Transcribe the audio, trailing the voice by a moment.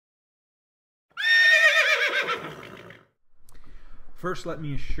First, let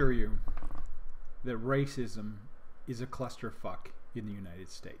me assure you that racism is a clusterfuck in the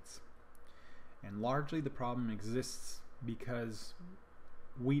United States. And largely the problem exists because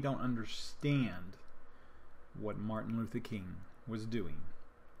we don't understand what Martin Luther King was doing,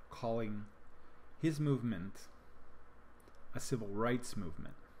 calling his movement a civil rights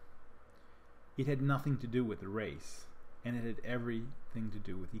movement. It had nothing to do with race, and it had everything to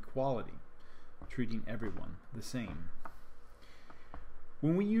do with equality, treating everyone the same.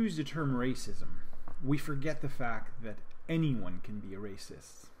 When we use the term racism, we forget the fact that anyone can be a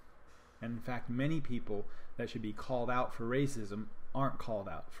racist. And in fact, many people that should be called out for racism aren't called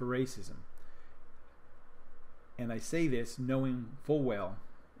out for racism. And I say this knowing full well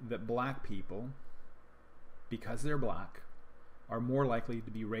that black people, because they're black, are more likely to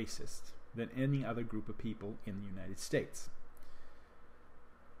be racist than any other group of people in the United States.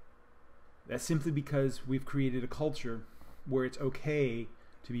 That's simply because we've created a culture where it's okay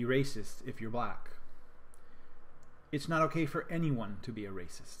to be racist if you're black. It's not okay for anyone to be a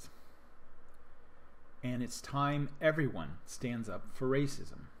racist. And it's time everyone stands up for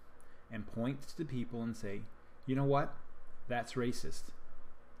racism and points to people and say, you know what? That's racist.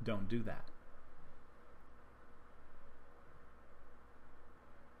 Don't do that.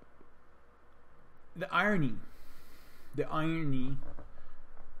 The irony,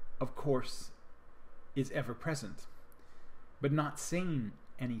 of course, is ever present. But not saying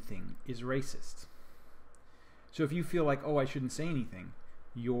anything is racist. So if you feel like, oh, I shouldn't say anything,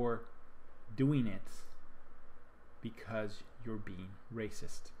 you're doing it because you're being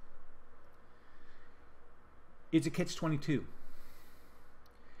racist. It's a catch-22.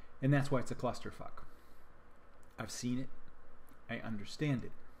 And that's why it's a clusterfuck. I've seen it. I understand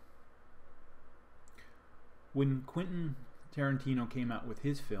it. When Quentin Tarantino came out with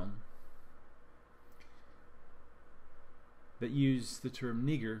his film that used the term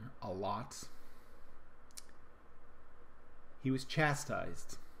nigger a lot, he was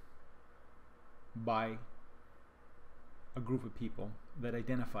chastised by a group of people that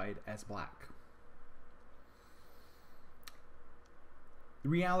identified as black. The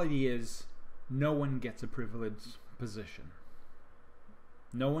reality is, no one gets a privileged position.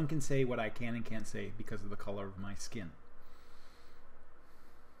 No one can say what I can and can't say because of the color of my skin.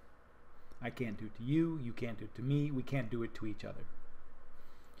 I can't do it to you, you can't do it to me, we can't do it to each other.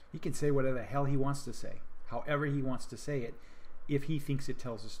 He can say whatever the hell he wants to say, however he wants to say it, if he thinks it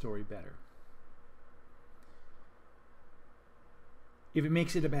tells the story better. If it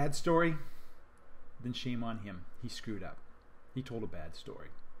makes it a bad story, then shame on him. He screwed up. He told a bad story.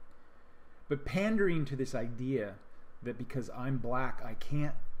 But pandering to this idea that because I'm black I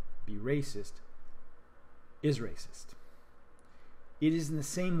can't be racist is racist. It is in the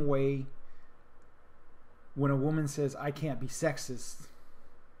same way when a woman says I can't be sexist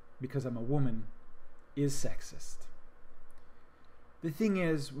because I'm a woman is sexist. The thing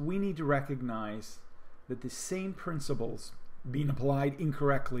is, we need to recognize that the same principles being applied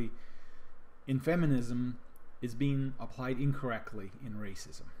incorrectly in feminism is being applied incorrectly in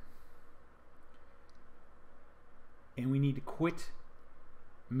racism. And we need to quit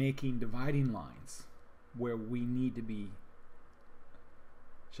making dividing lines where we need to be,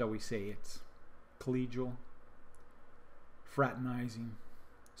 shall we say it, collegial, fraternizing,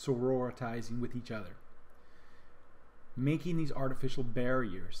 sororitizing with each other. Making these artificial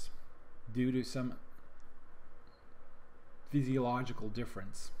barriers due to some physiological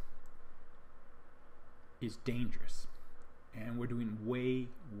difference is dangerous. And we're doing way,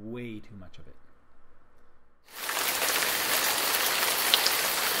 way too much of it.